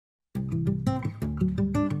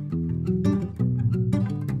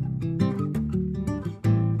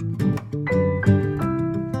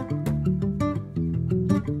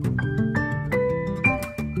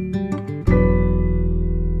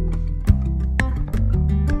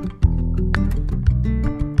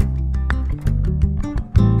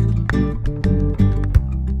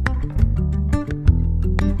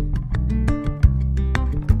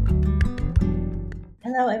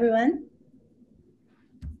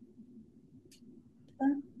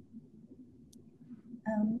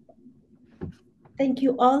Thank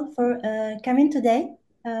you all for coming today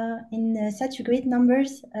in such great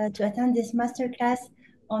numbers to attend this masterclass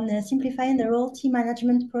on simplifying the royalty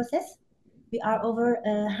management process. We are over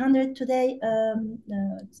 100 today,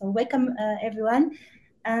 so welcome everyone.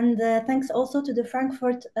 And thanks also to the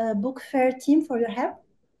Frankfurt Book Fair team for your help.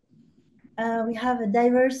 We have a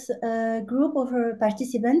diverse group of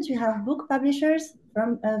participants. We have book publishers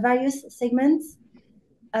from various segments,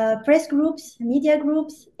 press groups, media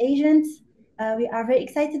groups, agents. We are very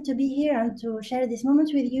excited to be here and to share this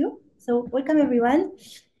moment with you. So welcome everyone.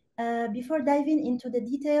 Before diving into the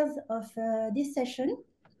details of this session,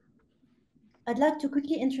 I'd like to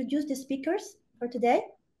quickly introduce the speakers for today.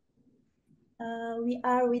 We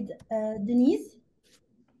are with Denise,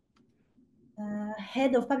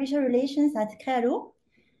 Head of Publisher Relations at Crealo,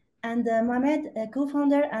 and Mohamed,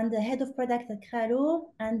 co-founder and Head of Product at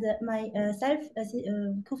Crealo, and myself,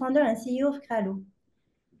 co-founder and CEO of Crealo.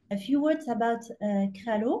 A few words about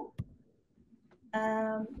Crealo.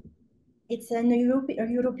 It's a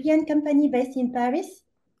European company based in Paris,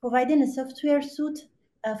 providing a software suite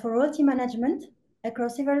for royalty management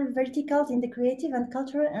across several verticals in the creative and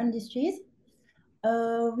cultural industries.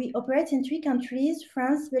 We operate in 3 countries,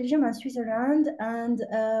 France, Belgium, and Switzerland, and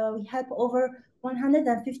we help over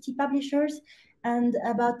 150 publishers and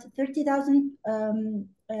about 30,000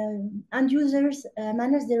 end users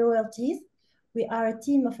manage their royalties. We are a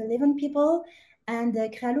team of 11 people, and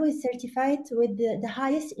Crealo is certified with the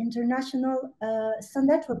highest international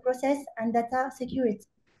standard for process and data security.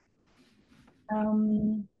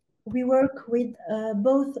 We work with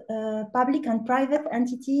both public and private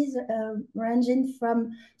entities, ranging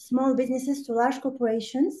from small businesses to large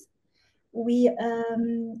corporations. We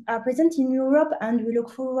are present in Europe, and we look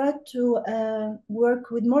forward to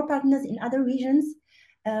work with more partners in other regions.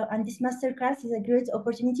 And this masterclass is a great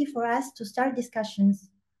opportunity for us to start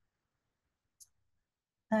discussions.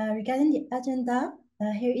 Regarding the agenda,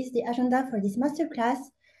 here is the agenda for this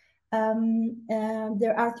masterclass.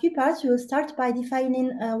 There are 3 parts. We will start by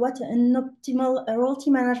defining what an optimal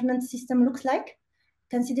royalty management system looks like,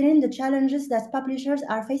 considering the challenges that publishers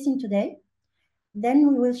are facing today. Then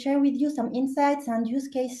we will share with you some insights and use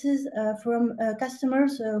cases from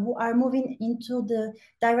customers who are moving into the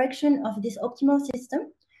direction of this optimal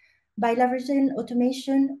system by leveraging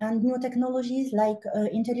automation and new technologies like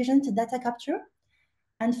intelligent data capture.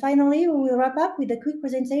 And finally, we will wrap up with a quick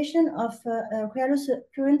presentation of Crealo's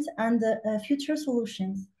current and future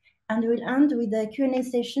solutions. And we'll end with a Q&A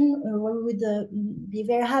session where we would be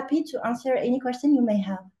very happy to answer any question you may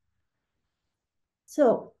have.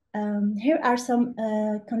 So here are some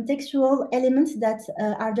contextual elements that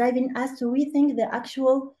are driving us to rethink the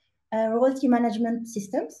actual royalty management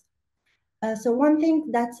systems. So one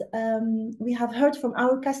thing that we have heard from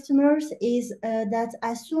our customers is that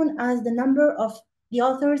as soon as the number of the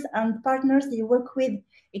authors and partners they work with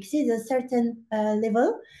exceeds a certain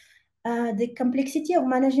level, the complexity of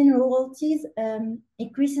managing royalties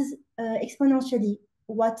increases exponentially.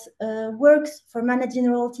 What works for managing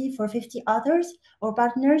royalty for 50 authors or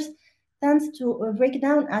partners tends to break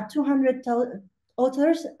down at 200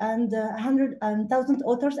 authors and 100,000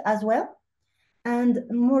 authors as well. And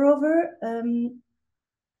moreover,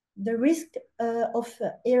 the risk of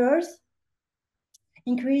errors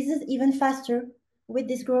increases even faster with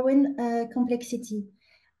this growing complexity.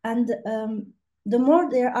 And the more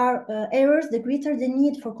there are errors, the greater the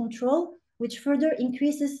need for control, which further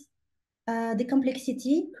increases the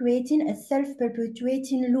complexity, creating a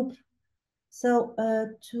self-perpetuating loop. So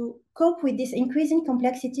to cope with this increasing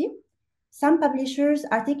complexity, some publishers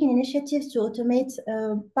are taking initiatives to automate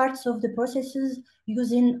parts of the processes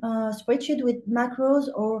using spreadsheet with macros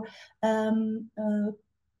or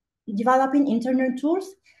developing internal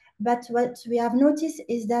tools. But what we have noticed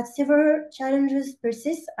is that several challenges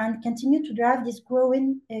persist and continue to drive this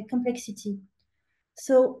growing complexity.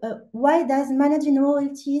 So why does managing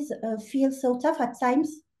royalties feel so tough at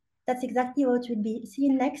times? That's exactly what we'll be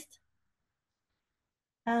seeing next.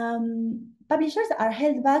 Publishers are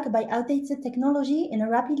held back by outdated technology in a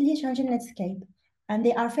rapidly changing landscape, and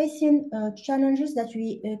they are facing challenges that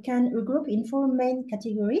we can regroup in 4 main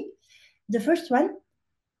categories. The first one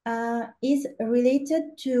is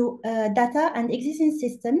related to data and existing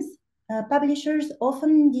systems. Publishers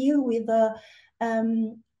often deal with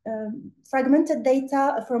fragmented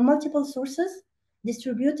data from multiple sources,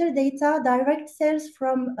 distributor data, direct sales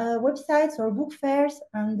from websites or book fairs,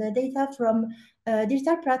 and the data from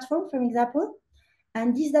digital platform, for example.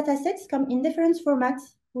 And these data sets come in different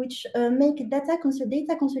formats, which make data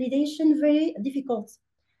consolidation very difficult.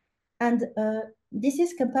 And this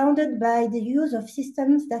is compounded by the use of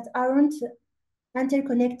systems that aren't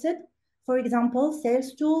interconnected. For example,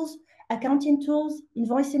 sales tools, accounting tools,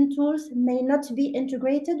 invoicing tools may not be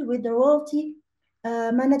integrated with the royalty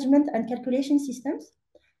management and calculation systems,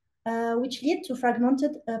 which lead to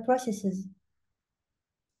fragmented processes.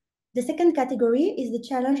 The second category is the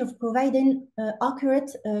challenge of providing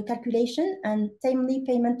accurate calculation and timely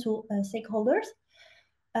payment to stakeholders.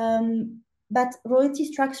 But royalty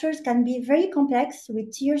structures can be very complex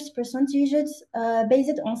with tiers percentages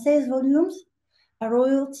based on sales volumes,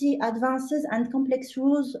 royalty advances, and complex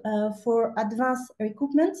rules for advanced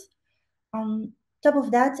recoupment. On top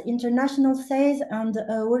of that, international sales and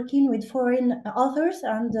working with foreign authors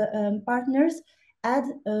and partners add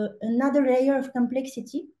another layer of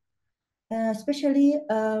complexity, especially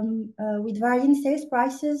with varying sales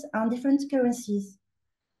prices and different currencies.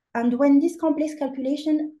 And when these complex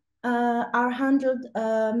calculations are handled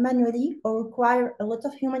manually or require a lot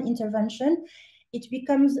of human intervention, it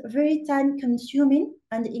becomes very time consuming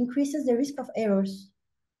and increases the risk of errors.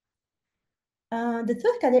 The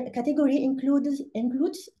third category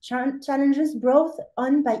includes challenges brought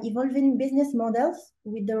on by evolving business models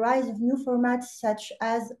with the rise of new formats such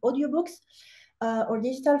as audiobooks or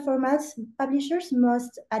digital formats. Publishers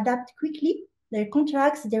must adapt quickly their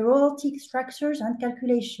contracts, their royalty structures, and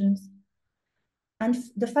calculations. And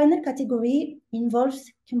the final category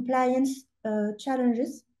involves compliance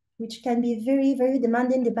challenges, which can be very, very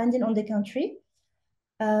demanding depending on the country.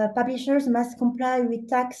 Publishers must comply with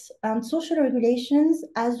tax and social regulations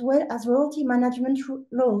as well as royalty management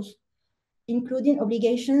laws, including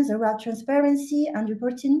obligations around transparency and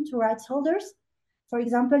reporting to rights holders. For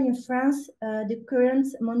example, in France, the current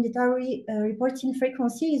mandatory reporting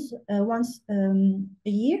frequency is once a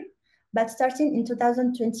year, but starting in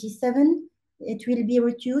 2027, it will be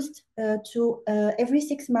reduced to every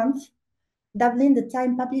 6 months, doubling the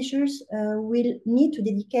time publishers will need to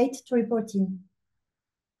dedicate to reporting.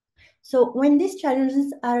 So when these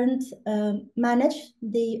challenges aren't managed,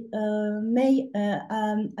 they may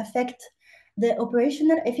affect the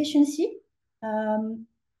operational efficiency.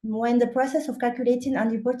 When the process of calculating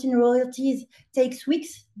and reporting royalties takes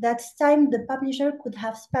weeks, that's time the publisher could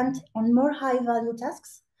have spent on more high-value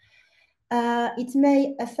tasks. It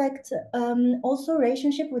may affect also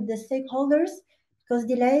relationship with the stakeholders, because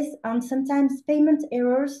delays and sometimes payment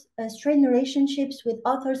errors strain relationships with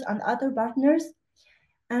authors and other partners.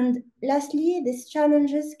 And lastly, these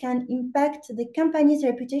challenges can impact the company's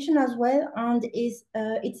reputation as well and its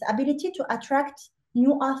ability to attract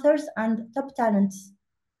new authors and top talents.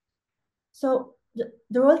 So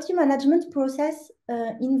the royalty management process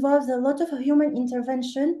involves a lot of human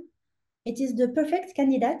intervention. It is the perfect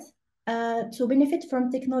candidate to benefit from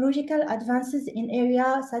technological advances in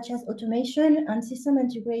areas such as automation and system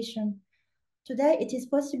integration. Today, it is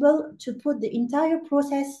possible to put the entire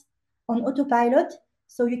process on autopilot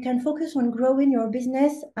so you can focus on growing your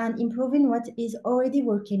business and improving what is already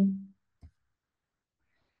working.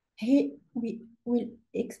 Here we will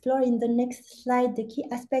explore in the next slide the key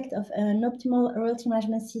aspect of an optimal royalty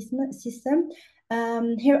management system.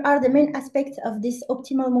 Here are the main aspects of this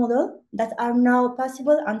optimal model that are now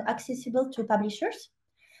possible and accessible to publishers.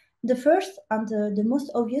 The first and the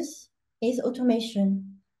most obvious is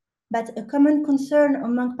automation. But a common concern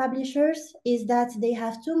among publishers is that they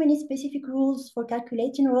have too many specific rules for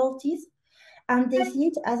calculating royalties, and they see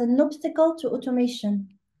it as an obstacle to automation.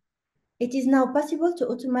 It is now possible to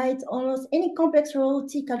automate almost any complex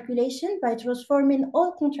royalty calculation by transforming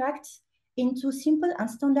all contracts into simple and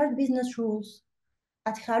standard business rules.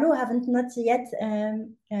 At Crealo, haven't not yet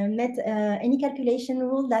met any calculation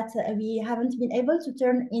rule that we haven't been able to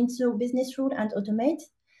turn into business rule and automate.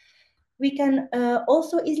 We can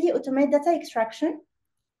also easily automate data extraction.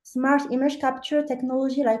 Smart image capture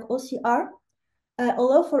technology like OCR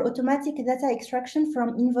allow for automatic data extraction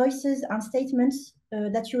from invoices and statements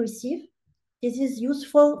that you receive. This is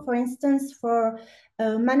useful, for instance, for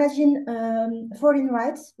managing foreign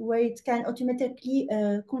rights, where it can automatically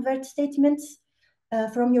convert statements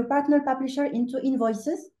from your partner publisher into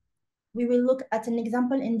invoices. We will look at an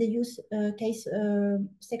example in the use case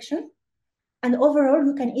section. And overall,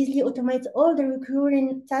 you can easily automate all the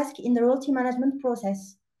recurring tasks in the royalty management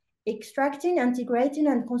process, extracting, integrating,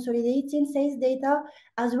 and consolidating sales data,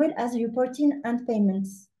 as well as reporting and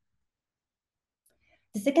payments.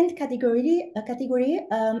 The second category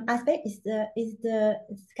aspect is the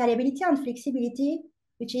scalability and flexibility,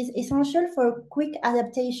 which is essential for quick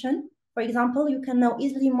adaptation. For example, you can now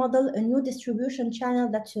easily model a new distribution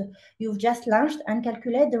channel that you've just launched and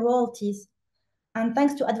calculate the royalties. And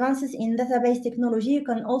thanks to advances in database technology, you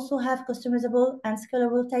can also have customizable and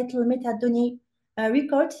scalable title metadata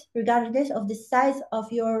records regardless of the size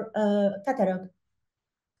of your catalog.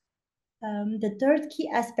 The third key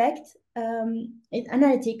aspect is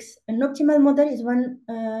analytics. An optimal model is one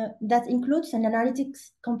that includes an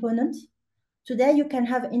analytics component. Today, you can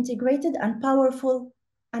have integrated and powerful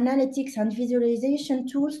analytics and visualization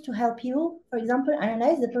tools to help you, for example,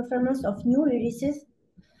 analyze the performance of new releases,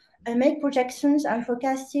 make projections and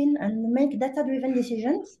forecasting, and make data-driven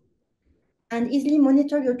decisions, and easily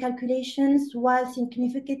monitor your calculations while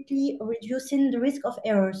significantly reducing the risk of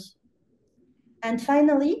errors. And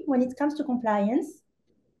finally, when it comes to compliance,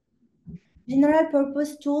 general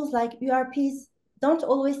purpose tools like URPs don't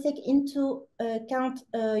always take into account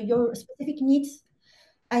your specific needs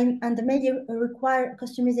and may require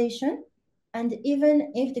customization. And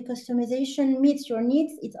even if the customization meets your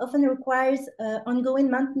needs, it often requires ongoing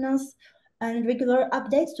maintenance and regular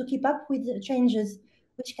updates to keep up with the changes,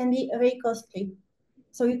 which can be very costly.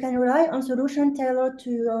 So you can rely on solutions tailored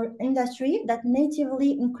to your industry that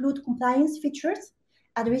natively include compliance features,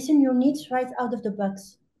 addressing your needs right out of the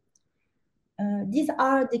box. These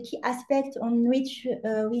are the key aspects on which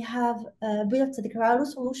we have built the Crealo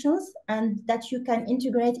solutions and that you can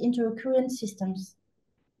integrate into your current systems.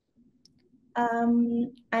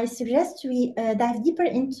 I suggest we dive deeper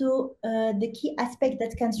into the key aspect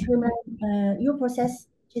that can streamline your process,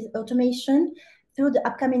 which is automation, through the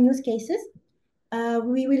upcoming use cases.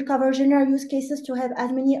 We will cover general use cases to have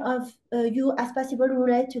as many of you as possible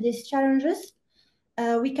relate to these challenges.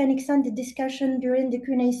 We can extend the discussion during the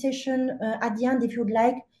Q&A session at the end if you'd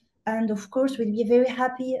like. And of course, we'll be very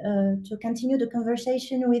happy to continue the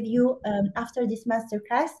conversation with you after this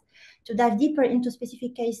masterclass to dive deeper into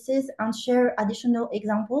specific cases and share additional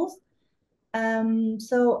examples.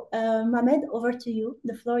 Mohamed, over to you.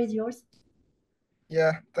 The floor is yours.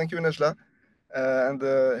 Yeah, thank you, Najla.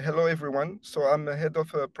 Hello, everyone. So I'm head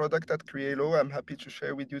of product at Crealo. I'm happy to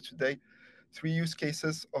share with you today 3 use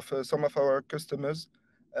cases of some of our customers.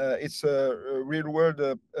 It's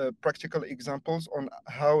real-world practical examples on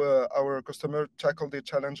how our customer tackle their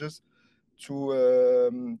challenges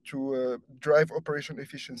to drive operation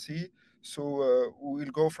efficiency. So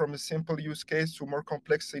we'll go from a simple use case to more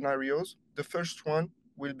complex scenarios. The first one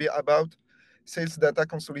will be about sales data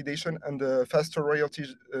consolidation and faster royalty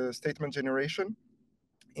statement generation.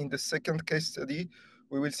 In the second case study,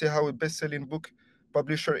 we will see how a best-selling book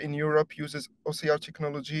publisher in Europe uses OCR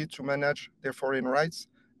technology to manage their foreign rights.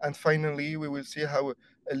 And finally, we will see how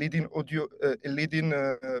a leading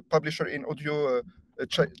publisher in audio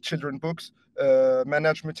children books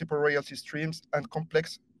manage multiple royalty streams and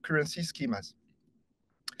complex currency schemas.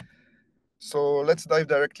 So let's dive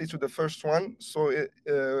directly to the first one. So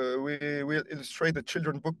we will illustrate the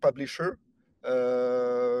children book publisher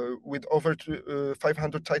with over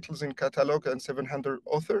 500 titles in catalog and 700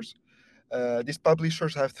 authors. These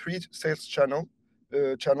publishers have 3 sales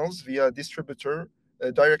channels via distributor,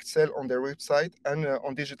 direct sale on their website, and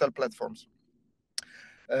on digital platforms.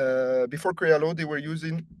 Before Crealo, they were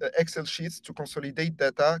using Excel sheets to consolidate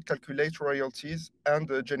data, calculate royalties, and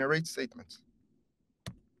generate statements.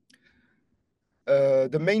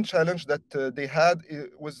 The main challenge that they had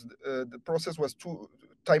was the process was too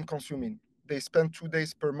time-consuming. They spent 2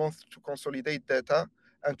 days per month to consolidate data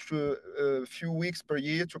and a few weeks per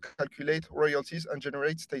year to calculate royalties and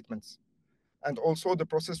generate statements. And also the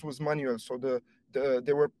process was manual, so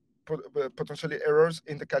there were potentially errors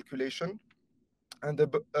in the calculation. And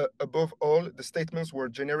above all, the statements were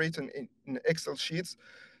generated in Excel sheets.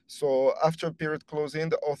 So after period closing,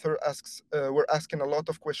 the author were asking a lot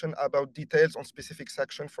of questions about details on specific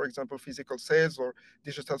section, for example, physical sales or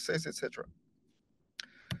digital sales, etc.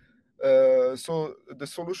 So the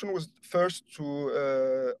solution was first to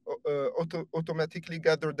automatically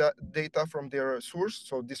gather that data from their source,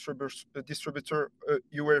 so distributor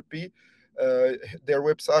URP, their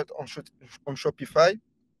website on Shopify,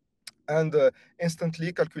 and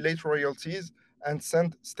instantly calculate royalties and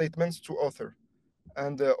send statements to author.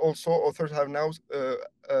 And also authors have now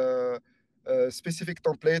a specific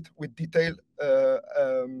template with detailed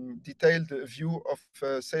view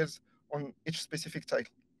of sales on each specific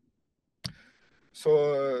title. So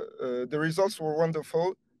the results were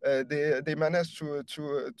wonderful. They managed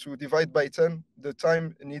to divide by 10 the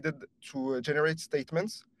time needed to generate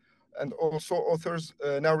statements, and also authors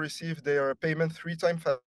now receive their payment 3 times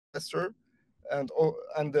faster, and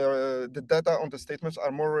the data on the statements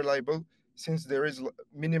are more reliable since there is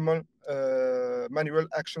minimal manual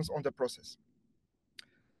actions on the process.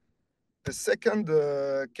 The second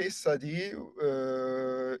case study,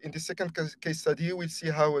 in the second case study, we'll see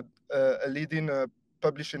how a leading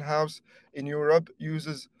publishing house in Europe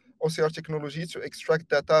uses OCR technology to extract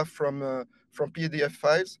data from PDF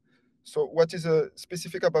files. So what is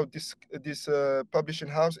specific about this publishing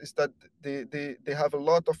house is that they have a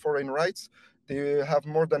lot of foreign rights. They have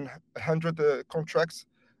more than 100 contracts,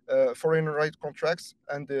 foreign right contracts,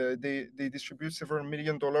 and they distribute several $1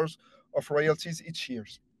 million of royalties each year.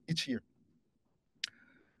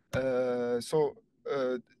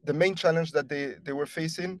 The main challenge that they were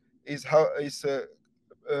facing is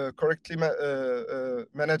correctly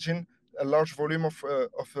managing a large volume of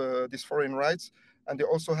these foreign rights, and they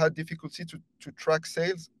also had difficulty to track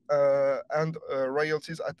sales and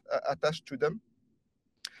royalties attached to them.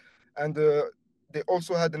 And they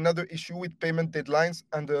also had another issue with payment deadlines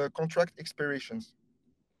and contract expirations.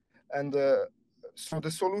 And so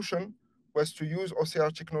the solution was to use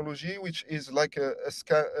OCR technology, which is like a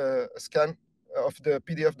scan of the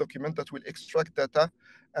PDF document that will extract data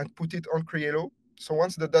and put it on Crealo. So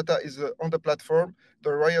once the data is on the platform,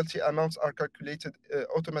 the royalty amounts are calculated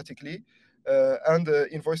automatically, and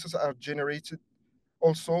invoices are generated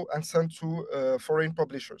also and sent to foreign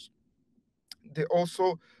publishers. They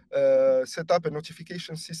also set up a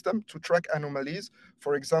notification system to track anomalies.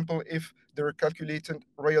 For example, if the calculated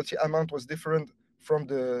royalty amount was different from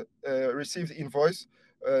the received invoice,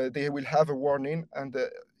 they will have a warning, and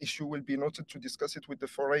the issue will be noted to discuss it with the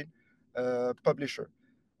foreign publisher.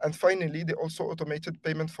 And finally, they also automated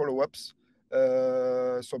payment follow-ups.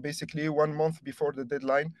 So basically, 1 month before the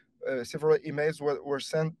deadline, several emails were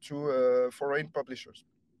sent to foreign publishers.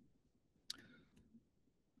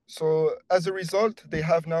 So as a result, they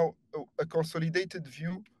have now a consolidated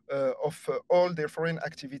view of all their foreign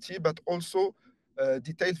activity, but also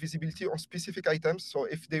detailed visibility on specific items. So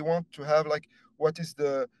if they want to have like what is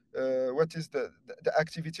the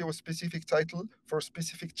activity or specific title for a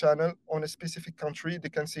specific channel on a specific country, they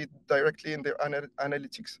can see it directly in their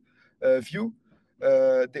analytics view.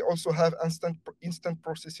 They also have instant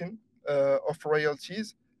processing of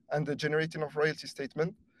royalties and the generating of royalty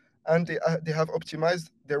statement. And they have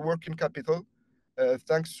optimized their working capital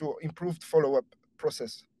thanks to improved follow-up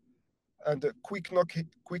process. And a quick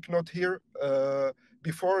note here,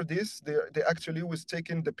 before this, they actually was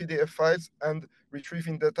taking the PDF files and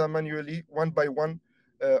retrieving data manually one by one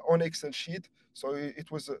on Excel sheet. So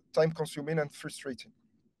it was time-consuming and frustrating.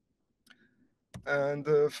 And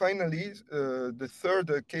finally, the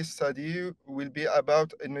third case study will be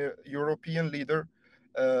about a European leader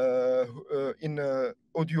in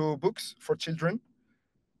audiobooks for children.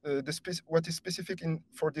 What is specific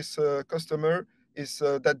for this customer is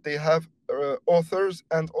that they have authors,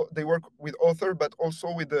 and they work with author, but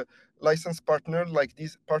also with the licensed partner, like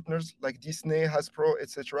these partners like Disney, Hasbro,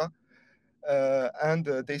 etc. And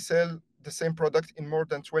they sell the same product in more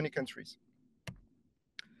than 20 countries.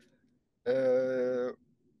 The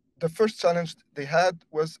first challenge they had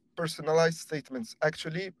was personalized statements.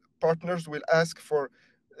 Actually, partners will ask for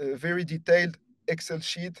a very detailed Excel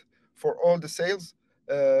sheet for all the sales,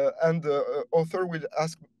 and the author will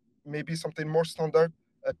ask maybe something more standard,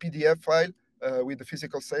 a PDF file with the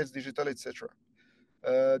physical sales, digital, etc.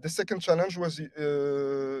 The second challenge was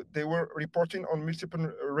they were reporting on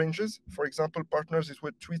multiple ranges. For example, partners it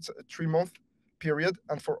would tweet a 3-month period,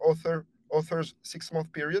 and for authors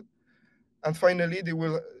 6-month period. And finally,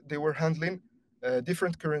 they were handling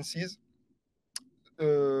different currencies.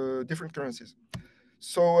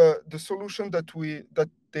 So the solution that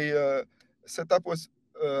they set up was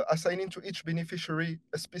assigning to each beneficiary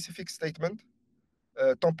a specific statement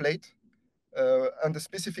template and a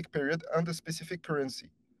specific period and a specific currency.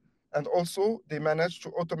 And also, they managed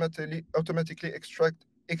to automatically extract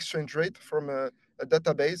exchange rate from a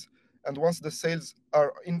database. And once the sales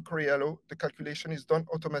are in Crealo, the calculation is done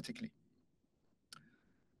automatically.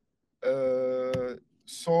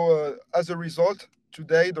 So as a result,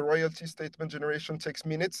 today the royalty statement generation takes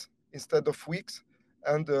minutes instead of weeks,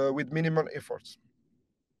 and with minimal efforts.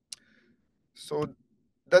 So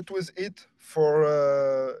that was it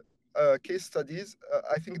for case studies.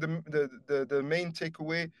 I think the main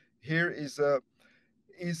takeaway here is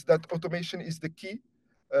that automation is the key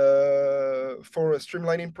for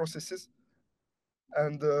streamlining processes,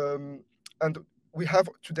 and we have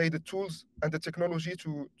today the tools and the technology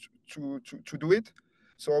to do it.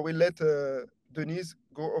 So I will let Denise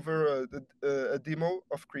go over a demo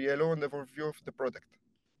of Crealo and overview of the product.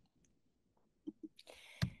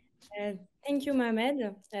 Thank you,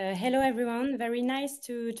 Mohamed. Hello, everyone. Very nice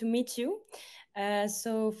to meet you.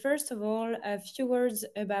 So first of all, a few words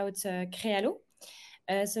about Crealo.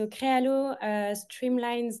 So Crealo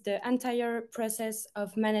streamlines the entire process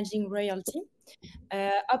of managing royalty,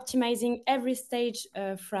 optimizing every stage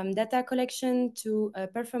from data collection to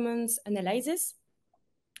performance analysis.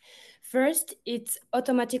 First, it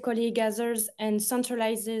automatically gathers and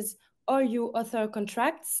centralizes all your author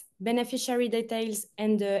contracts, beneficiary details,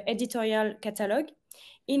 and the editorial catalog,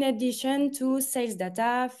 in addition to sales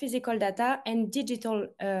data, physical data, and digital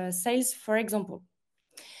sales, for example.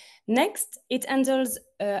 Next, it handles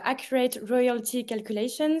accurate royalty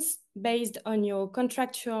calculations based on your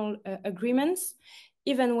contractual agreements,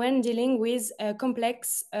 even when dealing with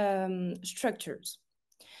complex structures.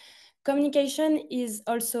 Communication is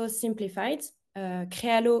also simplified.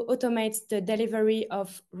 Crealo automates the delivery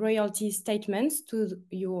of royalty statements to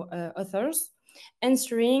your authors,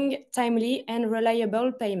 ensuring timely and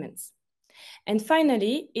reliable payments. And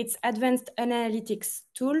finally, its advanced analytics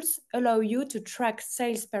tools allow you to track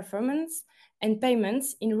sales performance and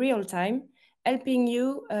payments in real time, helping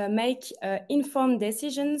you make informed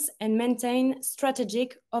decisions and maintain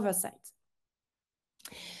strategic oversight.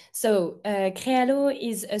 So Crealo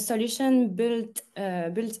is a solution built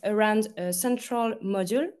around a central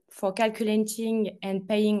module for calculating and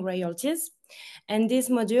paying royalties. And this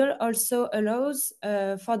module also allows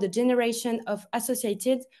for the generation of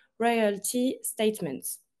associated royalty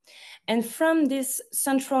statements. And from this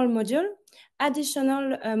central module,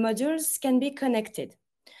 additional modules can be connected.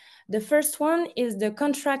 The first one is the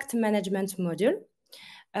contract management module.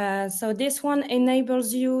 So this one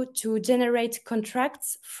enables you to generate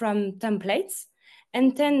contracts from templates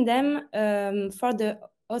and send them for the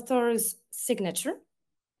author's signature.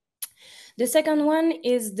 The second one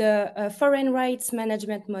is the foreign rights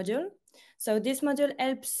management module. So this module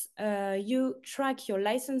helps you track your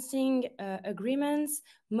licensing agreements,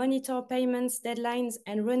 monitor payments, deadlines,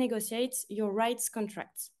 and renegotiate your rights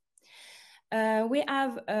contracts. We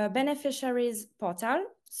have a beneficiaries portal.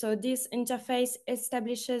 So this interface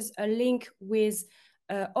establishes a link with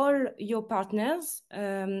all your partners,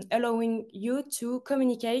 allowing you to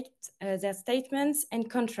communicate their statements and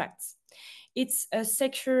contracts. It's a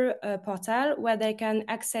secure portal where they can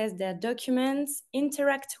access their documents,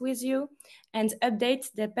 interact with you, and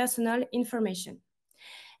update their personal information.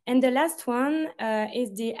 And the last one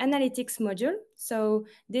is the analytics module. So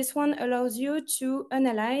this one allows you to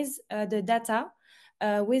analyze the data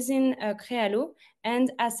within Crealo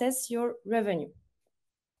and assess your revenue.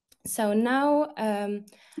 So now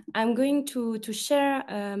I'm going to share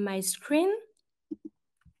my screen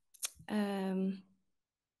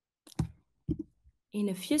in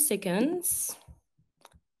a few seconds,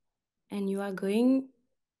 and you are going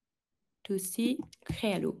to see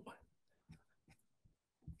Crealo.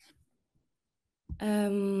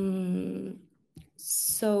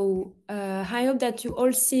 So I hope that you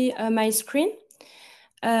all see my screen.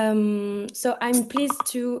 So I'm pleased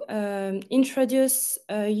to introduce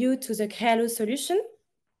you to the Crealo solution.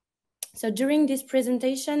 So during this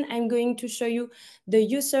presentation, I'm going to show you the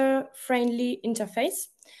user-friendly interface.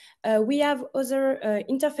 We have other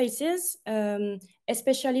interfaces,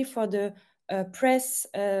 especially for the press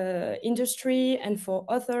industry and for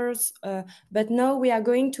authors, but now we are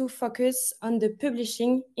going to focus on the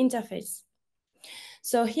publishing interface.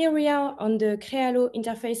 So here we are on the Crealo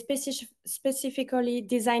interface specifically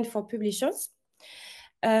designed for publishers.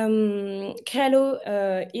 Crealo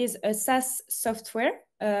is a SaaS software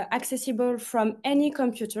accessible from any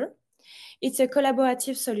computer. It's a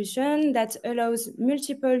collaborative solution that allows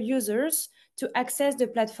multiple users to access the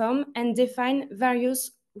platform and define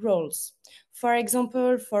various roles. For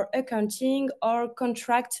example, for accounting or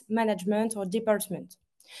contract management or department.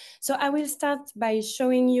 So I will start by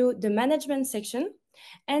showing you the management section,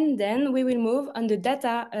 and then we will move on the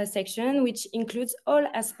data section, which includes all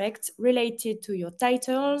aspects related to your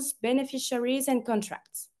titles, beneficiaries, and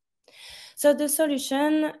contracts. So the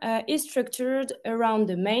solution is structured around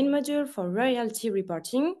the main module for royalty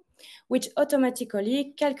reporting, which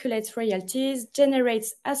automatically calculates royalties,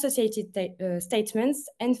 generates associated statements,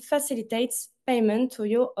 and facilitates payment to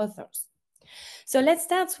your authors. So let's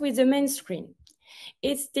start with the main screen.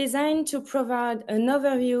 It's designed to provide an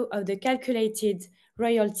overview of the calculated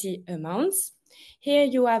royalty amounts. Here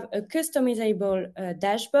you have a customizable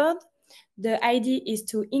dashboard. The idea is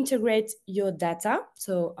to integrate your data,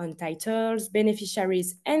 so on titles,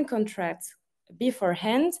 beneficiaries, and contracts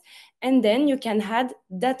beforehand, and then you can add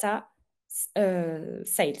data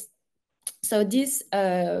sales. So this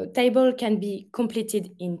table can be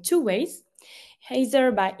completed in two ways,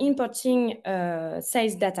 either by importing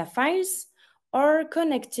sales data files or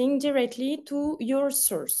connecting directly to your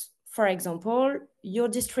source, for example, your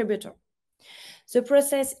distributor. The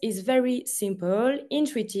process is very simple,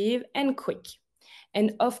 intuitive, and quick.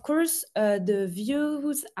 And of course, the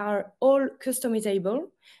views are all customizable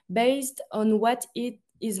based on what it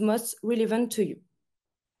is most relevant to you.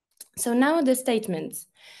 So now the statements.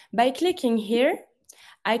 By clicking here,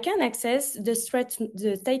 I can access the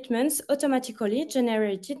statements automatically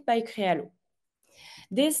generated by Crealo.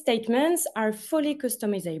 These statements are fully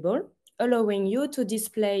customizable, allowing you to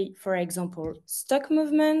display, for example, stock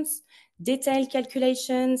movements, detailed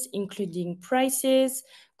calculations, including prices,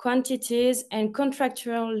 quantities, and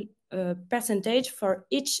contractual percentage for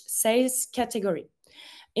each sales category.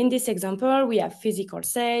 In this example, we have physical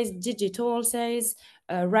sales, digital sales,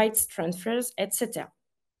 rights transfers, etc.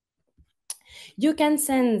 You can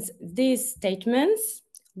send these statements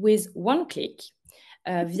with one click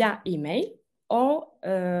via email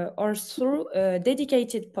or through a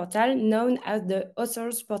dedicated portal known as the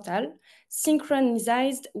authors portal,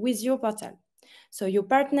 synchronized with your portal. So your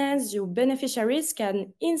partners, your beneficiaries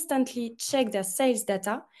can instantly check their sales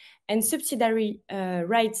data and subsidiary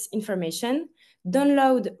rights information,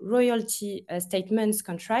 download royalty statements,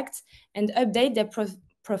 contracts, and update their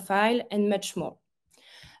profile and much more.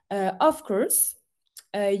 Of course,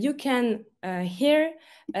 you can here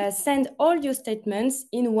send all your statements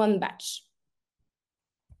in one batch.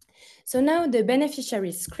 So now the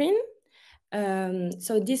beneficiary screen.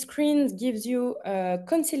 So this screen gives you a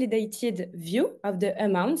consolidated view of the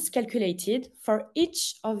amounts calculated for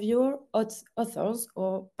each of your authors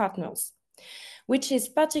or partners, which is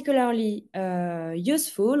particularly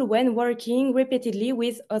useful when working repeatedly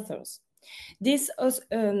with authors. This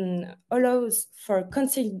allows for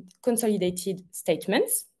consolidated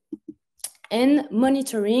statements and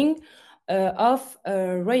monitoring of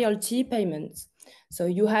royalty payments. So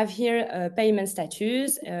you have here payment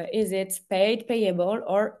status, is it paid, payable,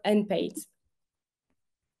 or unpaid?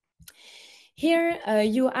 Here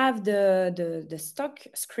you have the stock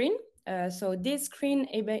screen. So this screen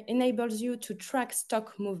enables you to track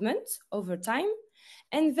stock movements over time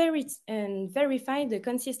and verify the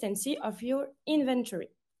consistency of your inventory.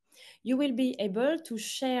 You will be able to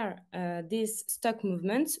share these stock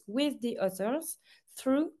movements with the authors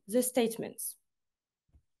through the statements.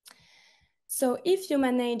 So if you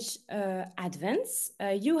manage advance,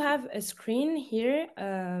 you have a screen here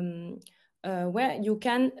where you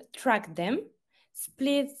can track them,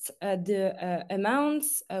 split the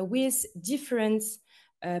amounts with different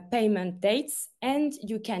payment dates, and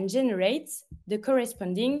you can generate the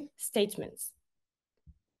corresponding statements.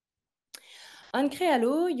 On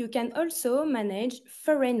Crealo, you can also manage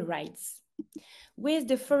foreign rights. With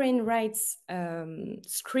the foreign rights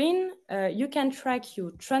screen, you can track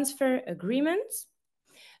your transfer agreements,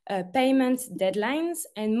 payment deadlines,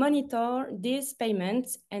 and monitor these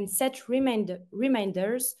payments and set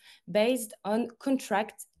reminders based on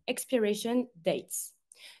contract expiration dates.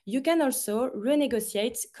 You can also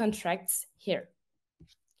renegotiate contracts here.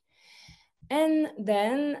 And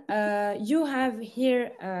then you have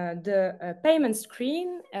here the payment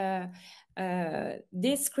screen.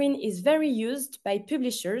 This screen is very used by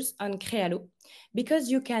publishers on Crealo because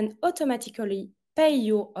you can automatically pay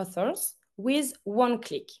your authors with one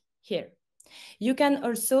click here. You can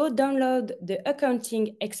also download the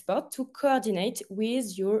accounting export to coordinate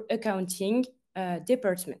with your accounting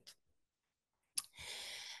department.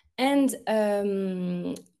 And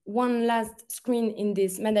one last screen in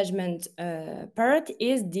this management part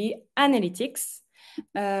is the analytics.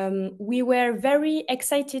 We were very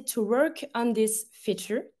excited to work on this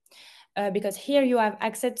feature because here you have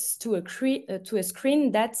access to a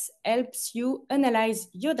screen that helps you analyze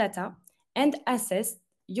your data and assess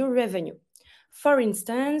your revenue. For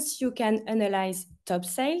instance, you can analyze top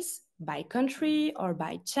sales by country or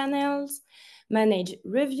by channels, manage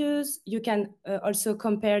reviews. You can also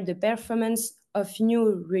compare the performance of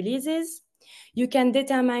new releases. You can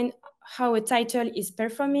determine how a title is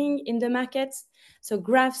performing in the market. So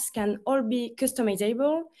graphs can all be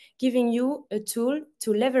customizable, giving you a tool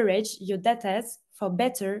to leverage your data for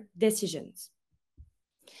better decisions.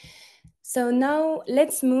 So now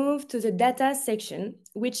let's move to the data section,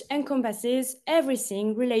 which encompasses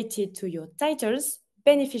everything related to your titles,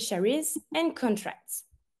 beneficiaries, and contracts.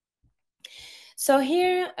 So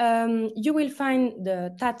here you will find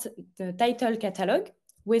the title catalog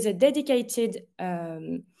with a dedicated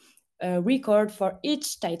record for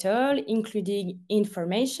each title, including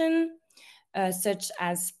information such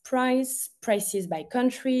as prices by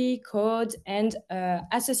country, code, and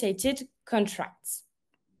associated contracts.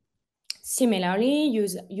 Similarly,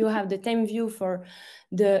 you have the same view for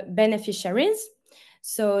the beneficiaries.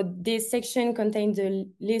 So this section contains a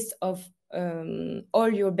list of all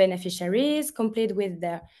your beneficiaries, complete with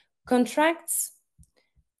their contracts,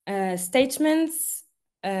 statements,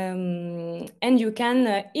 and you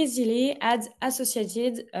can easily add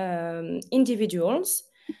associated individuals.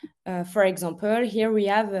 For example, here we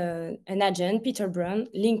have an agent, Peter Brown,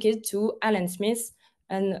 linked to Alan Smith,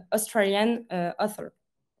 an Australian author.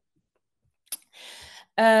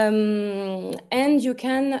 And you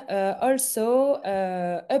can also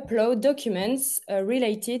upload documents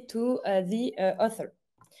related to the author.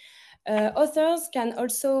 Authors can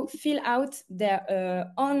also fill out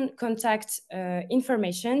their own contact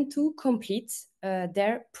information to complete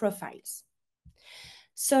their profiles.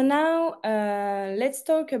 So now let's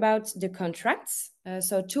talk about the contracts.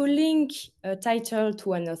 So to link a title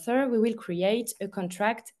to an author, we will create a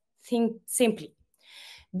contract simply.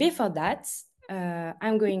 Before that,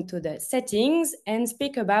 I'm going to the settings and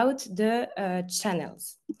speak about the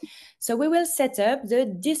channels. So we will set up the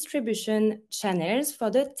distribution channels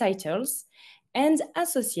for the titles and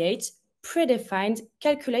associate predefined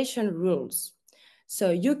calculation rules.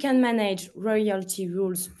 So you can manage royalty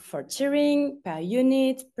rules for tiering, per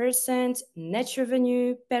unit, percent, net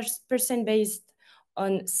revenue, percent based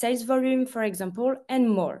on sales volume, for example, and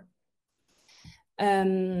more.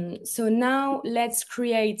 So now let's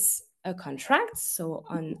create a contract. So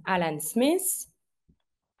on Alan Smith,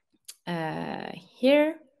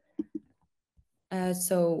 here,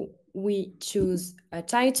 so we choose a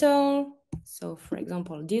title. So for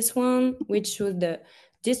example, this one, we choose the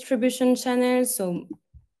distribution channel. So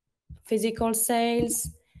physical sales,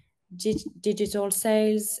 digital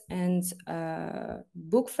sales, and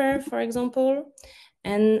book fair, for example.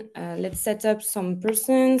 And let's set up some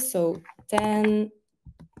persons. So 10,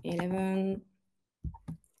 11,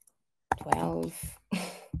 12,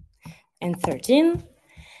 and 13.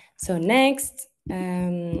 So next,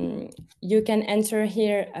 you can enter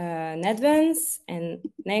here an advance, and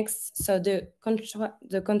next, so the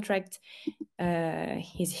contract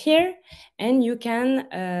is here, and you can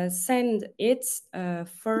send it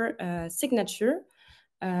for signature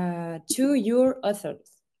to your authors.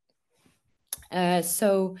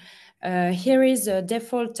 So here is a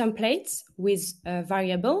default template with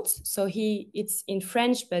variables. So it's in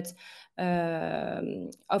French, but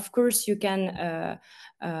of course you can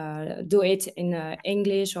do it in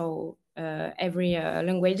English or every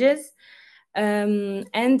languages.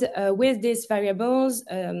 And with these variables,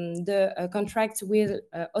 the contract will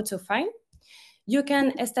auto-file. You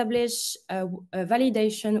can establish a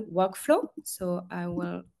validation workflow. So I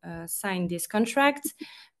will sign this contract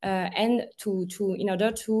and in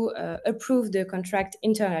order to approve the contract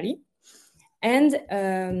internally. And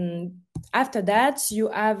after that, you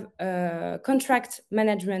have a contract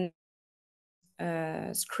management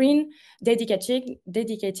screen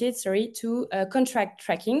dedicated to contract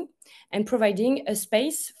tracking and providing a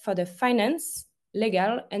space for the finance,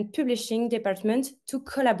 legal, and publishing department to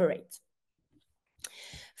collaborate.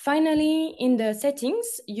 Finally, in the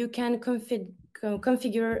settings, you can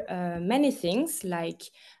configure many things like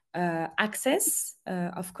access,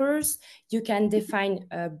 of course. You can define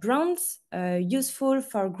brands useful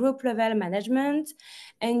for group level management,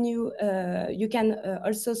 and you can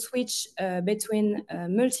also switch between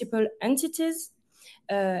multiple entities,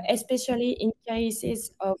 especially in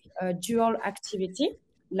cases of dual activity,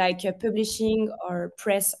 like publishing or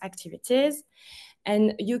press activities.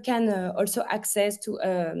 And you can also access to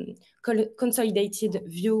consolidated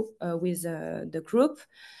view with the group.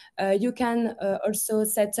 You can also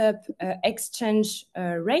set up exchange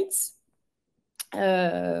rates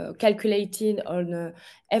calculated on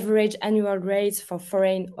average annual rates for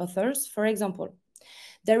foreign authors, for example.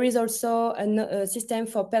 There is also a system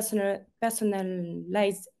for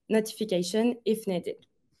personalized notification if needed.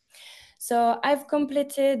 So I've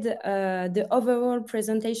completed the overall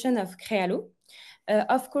presentation of Crealo.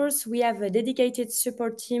 Of course, we have a dedicated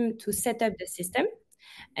support team to set up the system,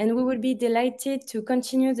 and we will be delighted to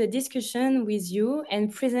continue the discussion with you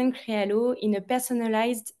and present Crealo in a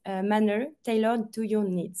personalized manner tailored to your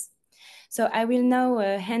needs. So I will now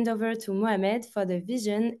hand over to Mohamed for the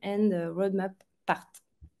vision and the roadmap part.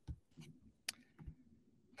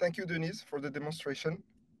 Thank you, Denise, for the demonstration.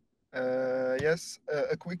 Yes,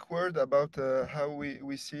 a quick word about how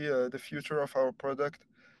we see the future of our product.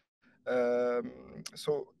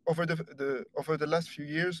 So over the last few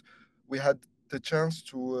years, we had the chance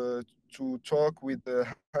to talk with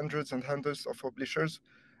hundreds and hundreds of publishers,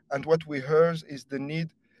 and what we heard is the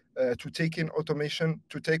need to take automation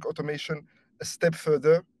a step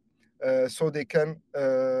further, so they can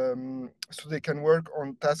work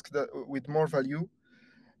on tasks with more value.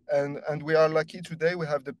 And we are lucky today. We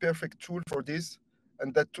have the perfect tool for this,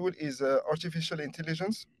 and that tool is artificial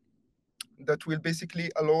intelligence that will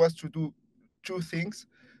basically allow us to do two things.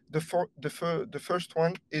 The first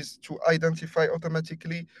one is to identify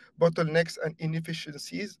automatically bottlenecks and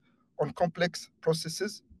inefficiencies on complex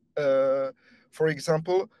processes. For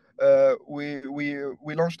example, we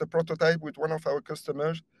launched a prototype with one of our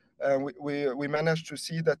customers, and we managed to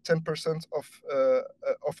see that 10%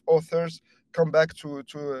 of authors come back to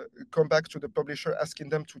the publisher, asking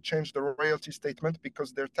them to change the royalty statement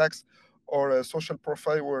because their tax or social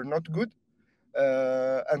profile were not good.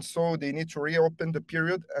 And so they need to reopen the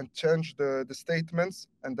period and change the statements,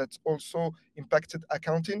 and that's also impacted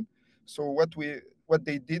accounting. So what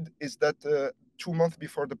they did is that 2 months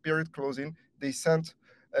before the period closing, they sent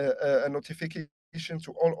a notification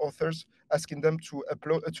to all authors asking them to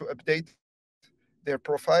update their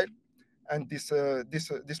profile, and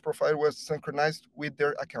this profile was synchronized with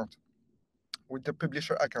their account, with the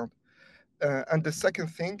publisher account. And the second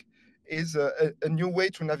thing is a new way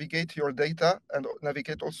to navigate your data and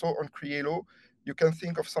navigate also on Crealo. You can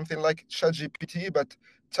think of something like ChatGPT, but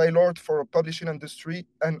tailored for a publishing industry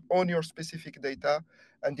and on your specific data.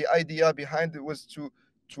 And the idea behind it was to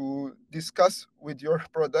discuss with your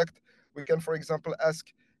product. We can, for example,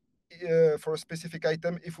 ask for a specific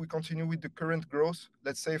item, if we continue with the current growth,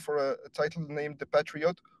 let's say for a title named The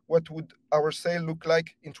Patriot, what would our sale look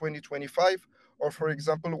like in 2025? Or for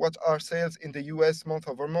example, what are sales in the US month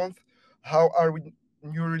over month? How are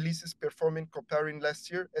new releases performing comparing last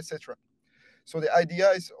year, etc. So the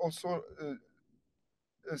idea is also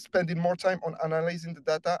spending more time on analyzing the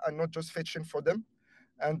data and not just fetching for them.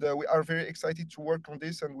 And we are very excited to work on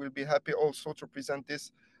this, and we'll be happy also to present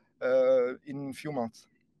this in a few months.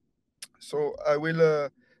 So I will.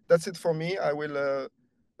 That's it for me. I will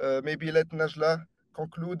maybe let Najla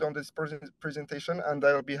conclude on this presentation, and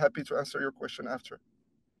I'll be happy to answer your question after.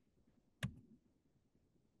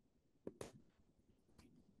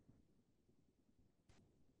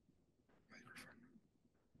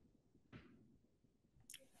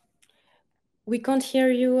 We can't hear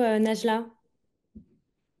you, Najla.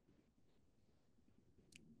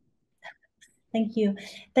 Thank you.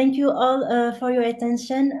 Thank you all for your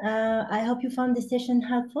attention. I hope you found this session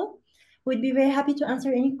helpful. We'd be very happy to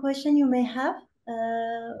answer any question you may have.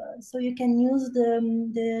 So you can use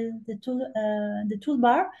the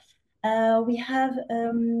toolbar. We have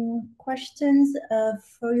questions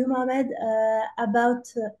for you, Mohamed, about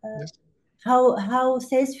Yes. how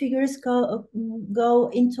sales figures go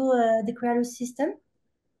into the Crealo system.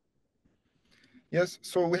 Yes,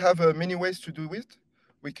 so we have many ways to do it.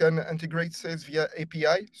 We can integrate sales via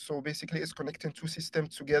API. So basically, it's connecting two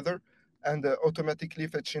systems together and automatically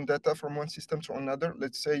fetching data from one system to another.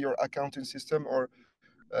 Let's say your accounting system or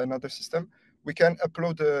another system. We can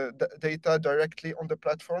upload the data directly on the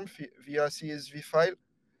platform via CSV file.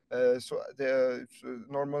 So it's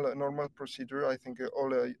a normal procedure. I think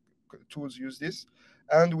all tools use this.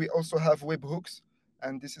 And we also have webhooks,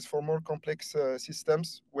 and this is for more complex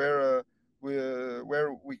systems where we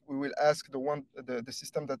will ask the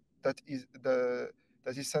system that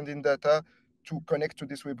is sending data to connect to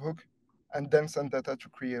this webhook, and then send data to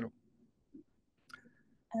Crealo.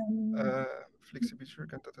 Flexibility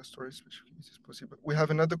and data storage is possible. We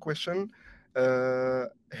have another question.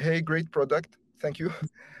 Hey, great product. Thank you.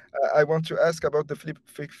 I want to ask about the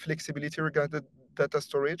flexibility regarding data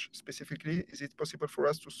storage specifically. Is it possible for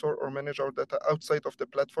us to store or manage our data outside of the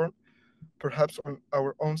platform, perhaps on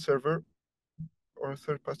our own server or a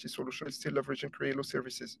third-party solution, still leveraging Crealo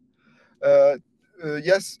services?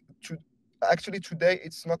 Yes, actually today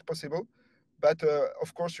it's not possible, but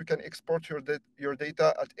of course you can export your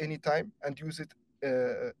data at any time and use it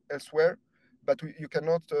elsewhere, but you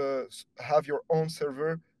cannot have your own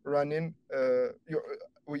server running.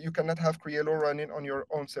 You cannot have Crealo running on your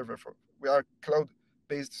own server. We are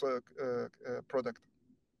cloud-based product.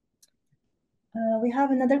 We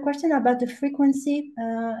have another question about the frequency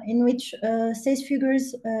in which sales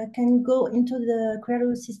figures can go into the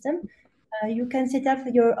Crealo system. You can set up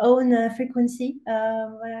your own frequency.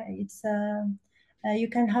 You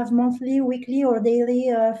can have monthly, weekly, or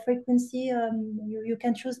daily frequency. You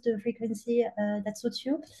can choose the frequency that suits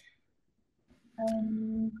you.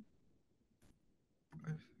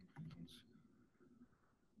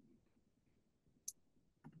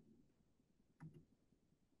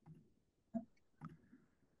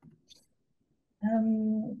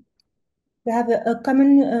 We have a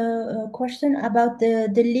common question about the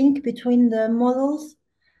link between the models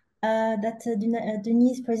that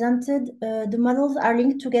Denise presented. The models are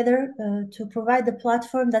linked together to provide the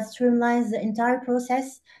platform that streamlines the entire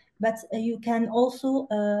process, but you can also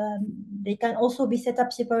they can also be set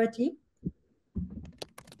up separately.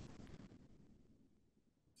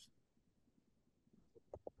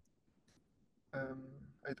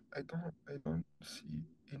 I don't see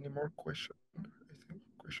any more questions. I think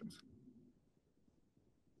questions.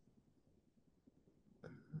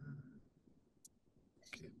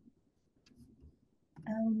 Okay.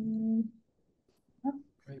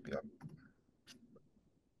 Maybe.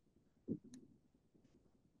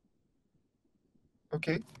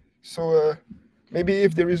 Okay. So maybe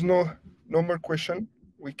if there is no more question,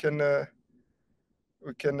 we can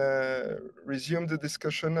resume the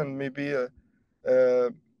discussion and maybe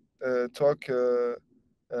talk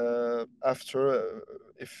after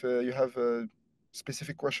if you have a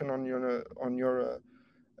specific question on your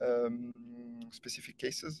specific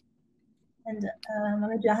cases. And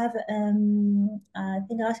Mohamed, you have I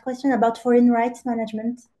think the last question about foreign rights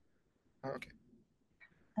management. Okay.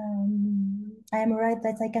 I am right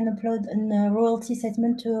that I can upload a royalty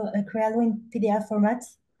statement to a Crealo in PDF format,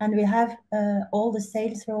 and we have all the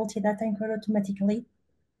sales royalty data encoded automatically.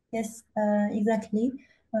 Yes, exactly.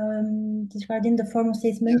 Discarding the formal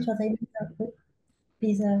statement, what I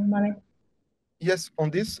please, Mohamed. Yes, on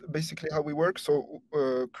this, basically how we work. So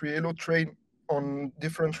Crealo train on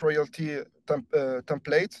different royalty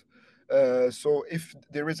templates. So if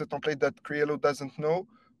there is a template that Crealo doesn't know,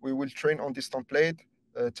 we will train on this template,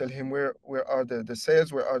 tell him where are the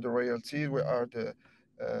sales, where are the royalties, where are the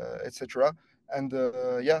etc. And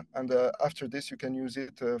after this you can use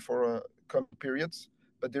it for coming periods.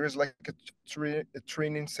 But there is like a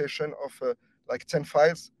training session of like 10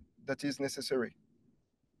 files that is necessary.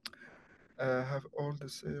 Have all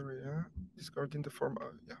this area discarding the form.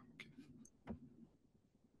 Yeah, okay.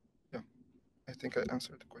 Yeah, I think I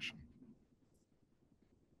answered the question.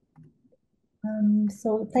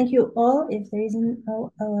 So thank you all. If there isn't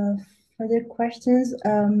no further questions,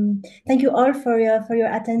 thank you all for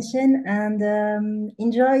your attention, and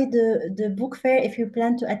enjoy the book fair if you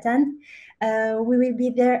plan to attend. We will be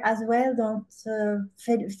there as well. Don't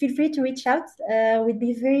feel free to reach out. We'd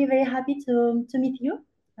be very, very happy to meet you.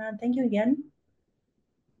 Thank you again.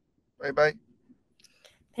 Bye bye.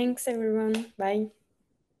 Thanks everyone. Bye.